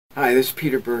Hi, this is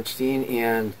Peter Bernstein,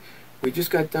 and we just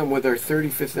got done with our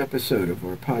 35th episode of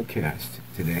our podcast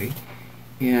today.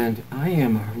 And I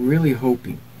am really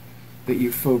hoping that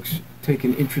you folks take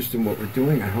an interest in what we're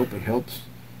doing. I hope it helps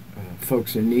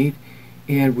folks in need.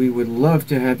 And we would love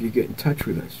to have you get in touch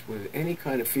with us with any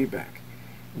kind of feedback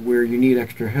where you need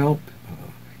extra help,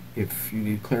 if you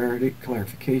need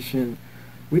clarification.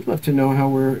 We'd love to know how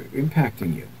we're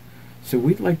impacting you. So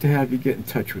we'd like to have you get in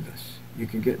touch with us. You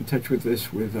can get in touch with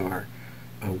us with our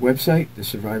website, The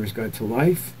Survivor's Guide to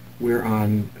Life. We're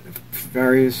on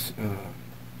various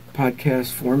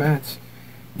podcast formats,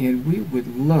 and we would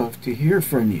love to hear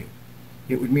from you.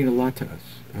 It would mean a lot to us,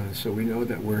 so we know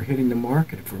that we're hitting the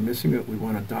mark, and if we're missing it, we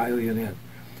want to dial it in.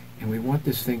 And we want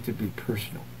this thing to be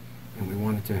personal, and we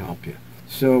want it to help you.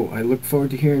 So I look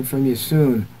forward to hearing from you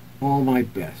soon. All my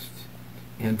best.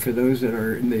 And for those that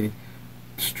are in the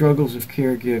struggles of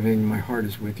caregiving, my heart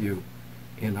is with you,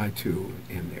 and I too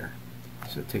am there.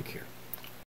 So take care.